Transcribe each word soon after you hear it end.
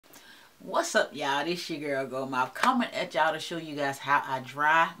What's up, y'all? This your girl Goldmouth coming at y'all to show you guys how I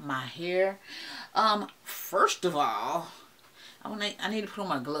dry my hair. First of all, I need to put on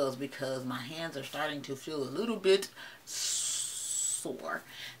my gloves because my hands are starting to feel a little bit sore.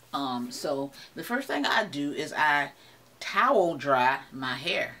 So the first thing I do is I towel dry my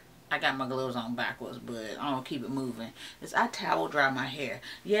hair. I got my gloves on backwards, but I don't keep it moving. I towel dry my hair.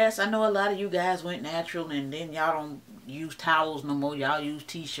 Yes, I know a lot of you guys went natural and then y'all don't use towels no more. Y'all use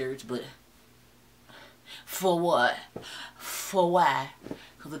t-shirts, but for what? For why?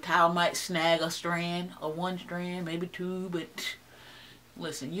 Because the towel might snag a strand or one strand, maybe two, but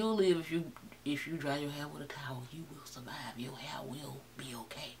listen, you'll live if you dry your hair with a towel. You will survive. Your hair will be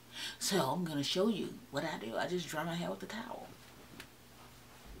okay. So I'm going to show you what I do. I just dry my hair with a towel.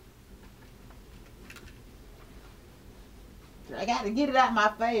 I got to get it out my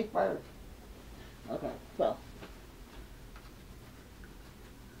face first. Okay, so.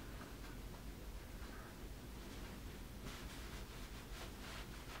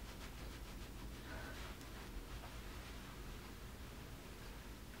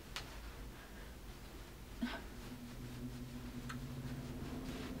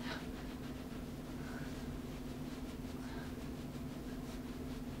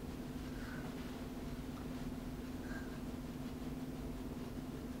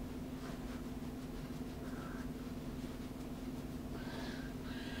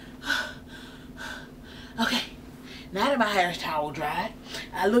 Okay, now that my hair is towel dried,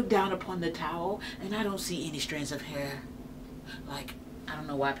 I look down upon the towel and I don't see any strands of hair. Like, I don't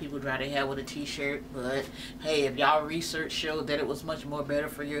know why people dry their hair with a t-shirt, but hey, if y'all research showed that it was much more better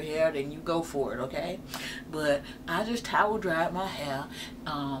for your hair, then you go for it, okay? But I just towel dried my hair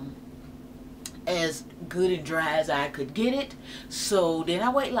as good and dry as I could get it. So then I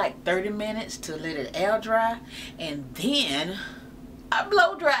wait like 30 minutes to let it air dry, and then I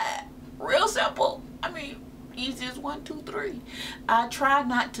blow dry it. Real simple. I mean, easy as 1, 2, 3. I try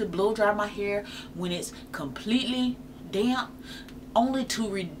not to blow dry my hair when it's completely damp, only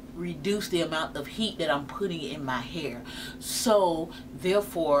to reduce the amount of heat that I'm putting in my hair. So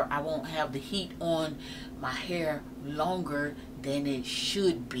therefore, I won't have the heat on my hair longer than it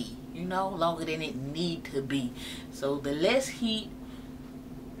should be. You know, longer than it need to be. So the less heat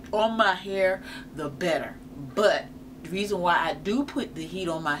on my hair, the better. But the reason why I do put the heat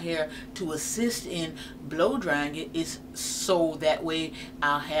on my hair to assist in blow drying it is so that way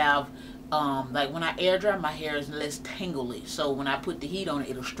I'll have like when I air dry, my hair is less tangly. So when I put the heat on it,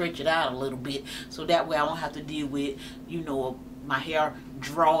 it'll stretch it out a little bit. So that way I won't have to deal with, you know, my hair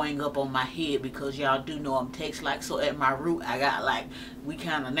drawing up on my head, because y'all do know I'm Texlaxed. So at my root, I got like, we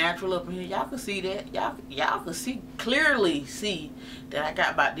kind of natural up in here. Y'all can see that. Y'all can clearly see that I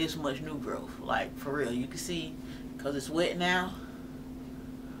got about this much new growth. Like, for real. You can see, because it's wet now.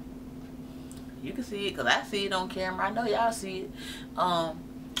 You can see it because I see it on camera. I know y'all see it.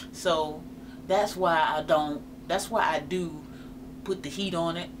 So that's why I do put the heat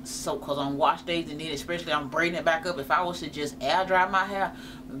on it. So because on wash days, and then especially I'm braiding it back up, if I was to just air dry my hair,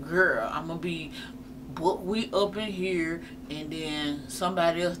 girl, I'm gonna be we up in here and then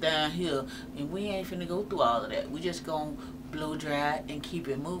somebody else down here, and we ain't finna go through all of that. We just gonna blow dry and keep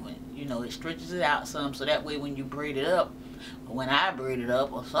it moving. You know, it stretches it out some, so that way when you braid it up, or when I braid it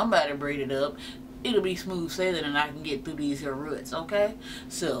up, or somebody braid it up, it'll be smooth sailing and I can get through these here roots, okay?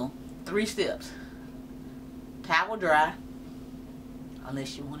 So 3 steps. Towel dry,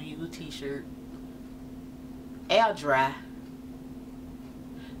 unless you want to use a t-shirt. Air dry.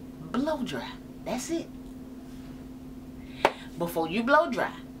 Blow dry. That's it. Before you blow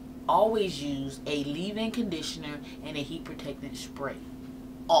dry, always use a leave-in conditioner and a heat protectant spray.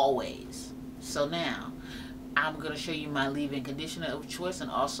 Always. So now, I'm going to show you my leave-in conditioner of choice,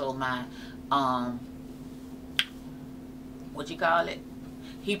 and also my, what you call it?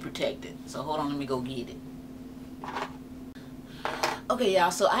 Heat protectant. So hold on, let me go get it. Okay,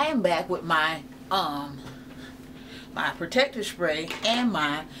 y'all, so I am back with my my protective spray and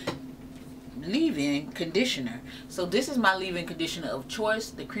my leave-in conditioner. So this is my leave-in conditioner of choice,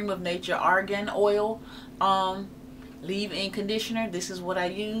 the Cream of Nature Argan Oil leave-in conditioner. This is what I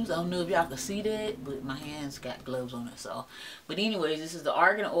use. I don't know if y'all can see that, but my hands got gloves on it. So, but anyways, this is the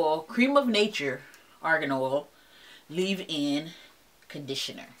Argan Oil, Cream of Nature Argan Oil leave-in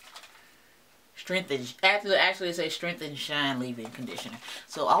conditioner. Actually it says strength and shine leave-in conditioner.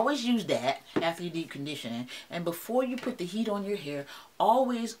 So always use that after you deep conditioning. And before you put the heat on your hair,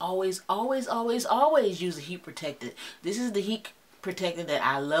 always use a heat protectant. This is the heat protectant that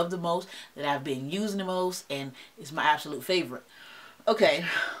I love the most, that I've been using the most, and it's my absolute favorite. Okay,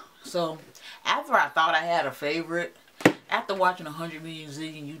 so after I thought I had a favorite, after watching 100 million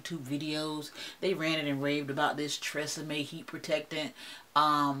zillion YouTube videos, they ranted and raved about this Texlaxed heat protectant.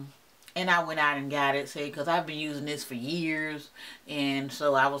 And I went out and got it, say, because I've been using this for years. And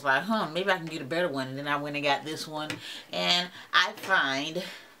so I was like, maybe I can get a better one. And then I went and got this one. And I find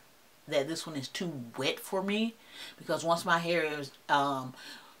that this one is too wet for me. Because once my hair is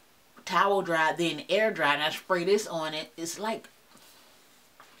towel dried, then air dried, and I spray this on it, it's like,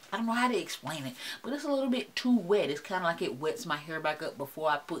 I don't know how to explain it, but it's a little bit too wet. It's kind of like it wets my hair back up before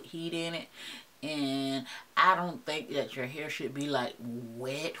I put heat in it. And I don't think that your hair should be like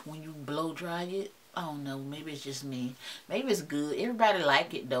wet when you blow dry it. I don't know, maybe it's just me. Maybe it's good. Everybody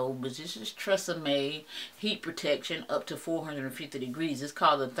like it though, but this is Texlaxed heat protection up to 450 degrees. It's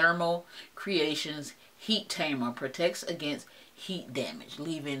called the Thermal Creations Heat Tamer. Protects against heat damage.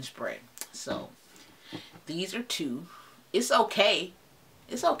 Leave-in spray. So these are two. It's okay.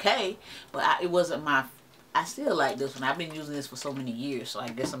 It's okay, but it wasn't my. I still like this one. I've been using this for so many years, so I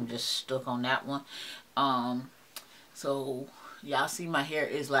guess I'm just stuck on that one. So y'all see my hair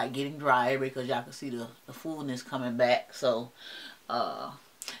is like getting drier because y'all can see the fullness coming back. So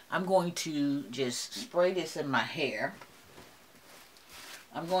I'm going to just spray this in my hair.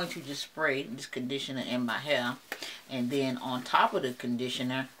 I'm going to just spray this conditioner in my hair, and then on top of the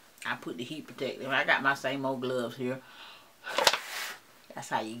conditioner I put the heat protectant. I got my same old gloves here. That's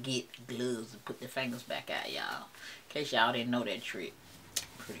how you get gloves and put the fingers back out, y'all. In case y'all didn't know that trick.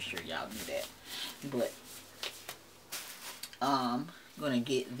 Pretty sure y'all knew that. But I'm gonna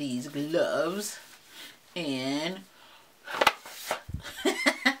get these gloves and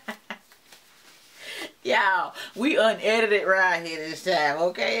y'all, we unedited right here this time,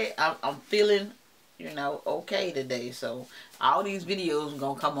 okay? I'm feeling, you know, okay today. So all these videos are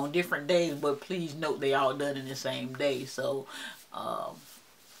gonna come on different days, but please note they all done in the same day. So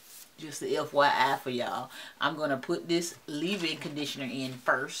just the FYI for y'all, I'm gonna put this leave-in conditioner in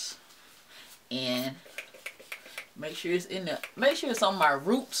first, and make sure it's in the, make sure it's on my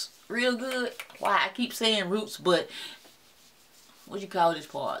roots real good. Why I keep saying roots, but what you call this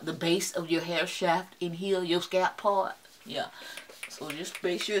part? The base of your hair shaft in here, your scalp part. Yeah. So just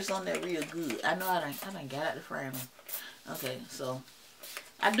make sure it's on there real good. I know I done got out the frame. Okay, so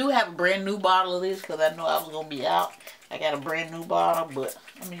I do have a brand new bottle of this because I know I was gonna be out. I got a brand new bottle, but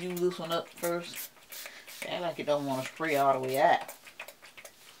I'm gonna use this one up first. Act like you don't want to spray all the way out.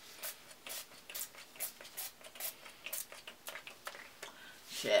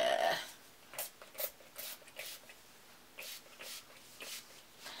 Yeah.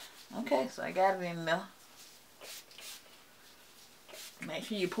 Okay, so I got it in there. Make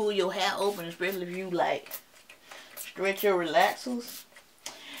sure you pull your hair open, especially if you like stretch your relaxers.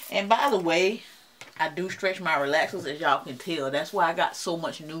 And by the way, I do stretch my relaxers, as y'all can tell. That's why I got so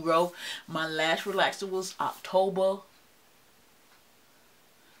much new growth. My last relaxer was October,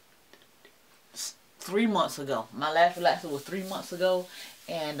 3 months ago. My last relaxer was 3 months ago.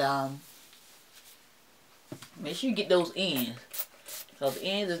 And make sure you get those ends. So the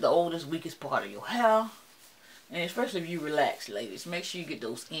ends is the oldest, weakest part of your hair. And especially if you relax, ladies, make sure you get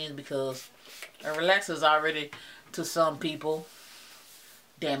those ends, because a relaxer is already, to some people,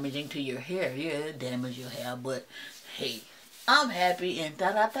 damaging to your hair. Yeah, it damage your hair, but hey, I'm happy and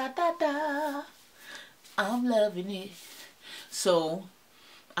da-da-da-da-da. I'm loving it. So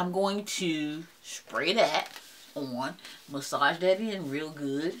I'm going to spray that on, massage that in real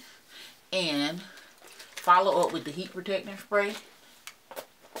good, and follow up with the heat protectant spray.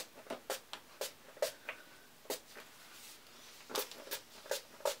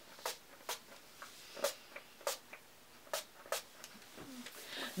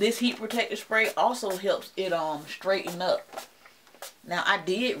 This heat protector spray also helps it straighten up. Now I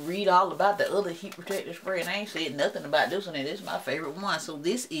did read all about the other heat protector spray, and I ain't said nothing about this one, and this is my favorite one. So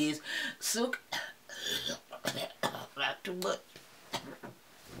this is Silk not too much.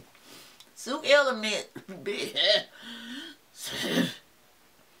 Silk Element.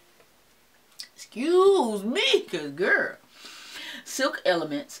 Excuse me, cause girl. Silk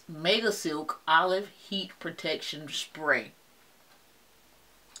Elements Mega Silk Olive Heat Protection Spray.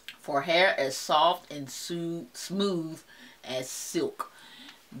 For hair as soft and smooth as silk.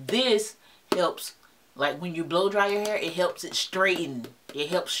 This helps, like when you blow dry your hair, it helps it straighten. It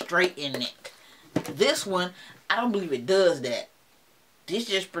helps straighten it. This one, I don't believe it does that. This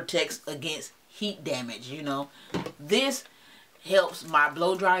just protects against heat damage, you know. This helps my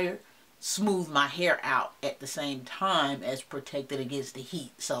blow dryer smooth my hair out at the same time as protected against the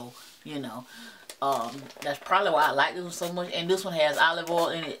heat. So, you know, that's probably why I like this one so much. And this one has olive oil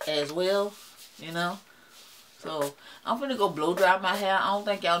in it as well, you know. So I'm gonna go blow dry my hair. I don't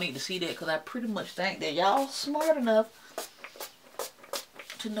think y'all need to see that, because I pretty much think that y'all smart enough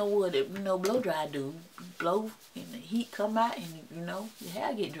to know what it, blow dry do. Blow and the heat come out and your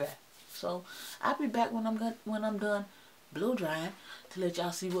hair get dry. So I'll be back when I'm done blow drying to let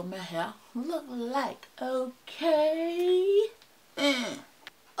y'all see what my hair look like. Okay.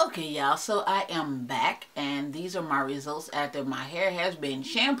 Okay, y'all, so I am back, and these are my results after my hair has been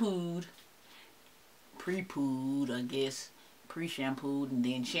shampooed, pre-pooed, I guess, pre-shampooed, and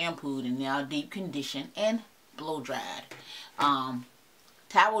then shampooed, and now deep conditioned and blow dried.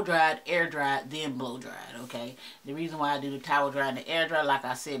 Towel dried, air dried, then blow dried, okay? The reason why I do the towel dry and the air dry, like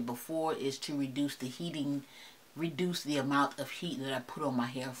I said before, is to reduce the heating, reduce the amount of heat that I put on my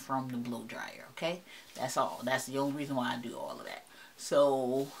hair from the blow dryer, okay? That's all. That's the only reason why I do all of that.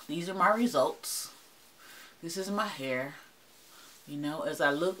 So these are my results. This is my hair. As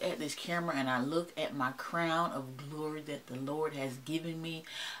I look at this camera and I look at my crown of glory that the Lord has given me,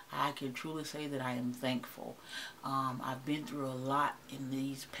 I can truly say that I am thankful. I've been through a lot in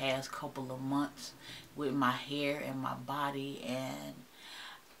these past couple of months with my hair and my body, and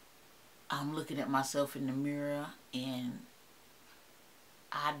I'm looking at myself in the mirror and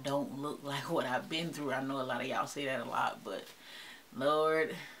I don't look like what I've been through. I know a lot of y'all say that a lot, but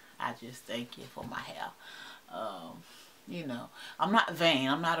Lord, I just thank you for my hair. I'm not vain.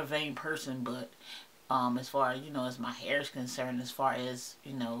 I'm not a vain person, but as far as, as my hair is concerned, as far as,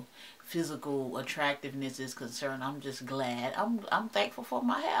 physical attractiveness is concerned, I'm just glad. I'm thankful for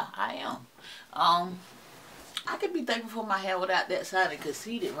my hair. I am. I could be thankful for my hair without that sounding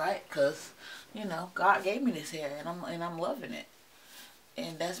conceited, right? Because, God gave me this hair, and I'm loving it.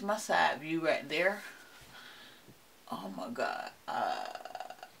 And that's my side view right there. Oh my God,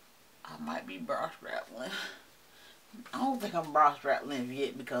 I might be bra strapping. I don't think I'm bra strapping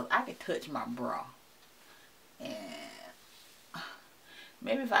yet because I can touch my bra, and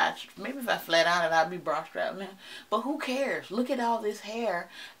maybe if I flat out it, I'll be bra strapping. But who cares? Look at all this hair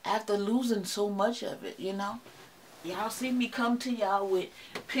after losing so much of it. Y'all see me come to y'all with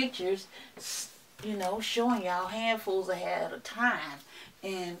pictures, showing y'all handfuls of hair at a time,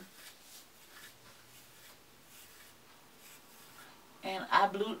 and I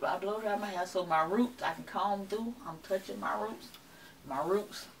blow dry my hair so my roots I can comb through. I'm touching my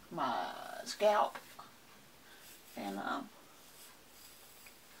roots, my scalp, and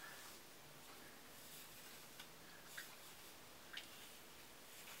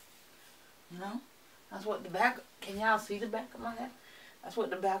that's what the back. Can y'all see the back of my hair? That's what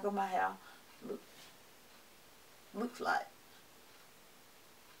the back of my hair looks like.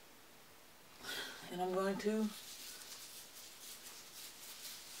 And I'm going to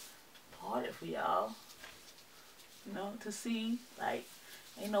part it for y'all, to see, like,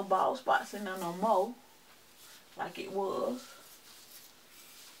 ain't no bald spots in there no more like it was.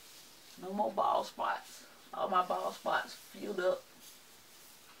 No more bald spots. All my bald spots filled up,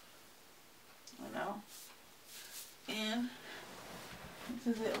 and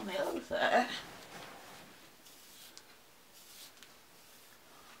this is it on the other side.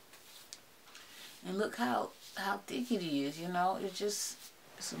 And look how thick it is,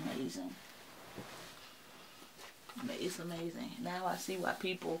 it's amazing. It's amazing. Now I see why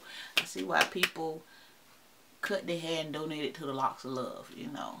people cut their hair and donate it to the Locks of Love,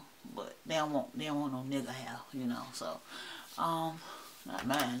 But they don't want no nigga hair, So, not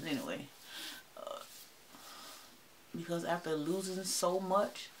mine anyway. Because after losing so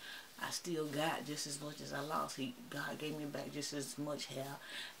much, I still got just as much as I lost. God gave me back just as much hair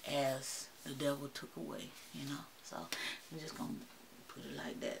as the devil took away, So I'm just gonna put it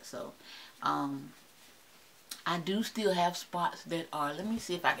like that. So I do still have spots that are, let me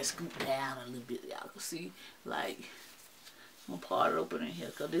see if I can scoot down a little bit. Y'all can see, like, I'm gonna part it open in here,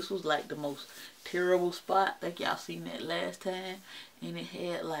 because this was like the most terrible spot, like y'all seen that last time, and it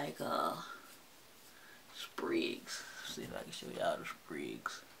had like sprigs. Let's see if I can show y'all the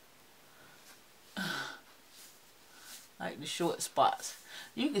sprigs. Like the short spots.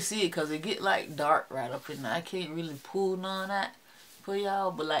 You can see it because it get like dark right up in there. I can't really pull none of that for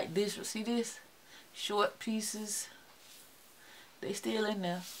y'all, but like this, see this? Short pieces, they still in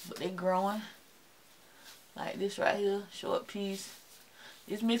there, but they growing. Like this right here, short piece.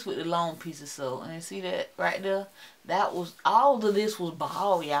 It's mixed with the long pieces, so, and see that right there? That was, all of this was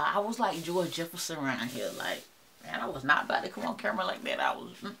bald, y'all. I was like George Jefferson around here. Like, man, I was not about to come on camera like that. I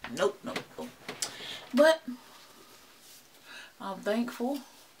was, nope. But I'm thankful,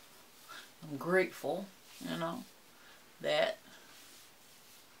 I'm grateful, that,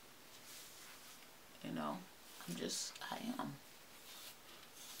 I am.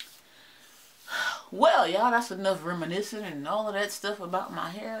 well, y'all, that's enough reminiscing and all of that stuff about my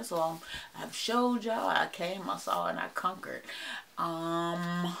hair. So I've showed y'all. I came, I saw, and I conquered.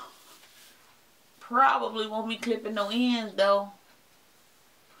 Probably won't be clipping no ends though.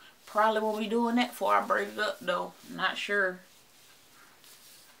 Probably won't be doing that before I braid it up though. Not sure.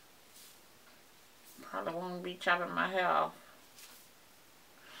 Probably won't be chopping my hair off.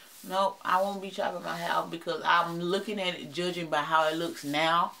 Nope, I won't be chopping my hair off because I'm looking at it, judging by how it looks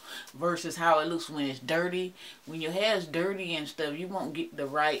now versus how it looks when it's dirty. When your hair is dirty and stuff, you won't get the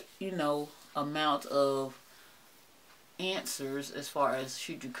right, you know, amount of answers as far as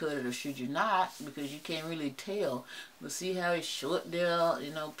should you cut it or should you not, because you can't really tell. But see how it's short there,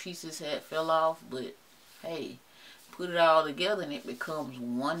 you know, pieces had fell off, but hey, put it all together and it becomes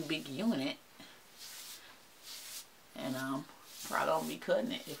one big unit. And probably gonna be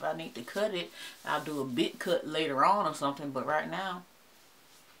cutting it. If I need to cut it, I'll do a bit cut later on or something, but right now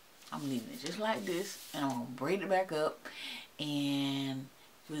I'm leaving it just like this, and I'm gonna braid it back up and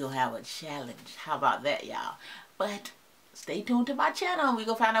we'll have a challenge. How about that, y'all? But stay tuned to my channel. We're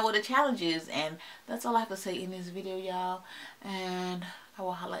gonna find out what the challenge is, and that's all I have to say in this video, y'all, and I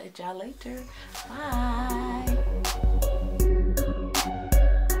will holler at y'all later. Bye.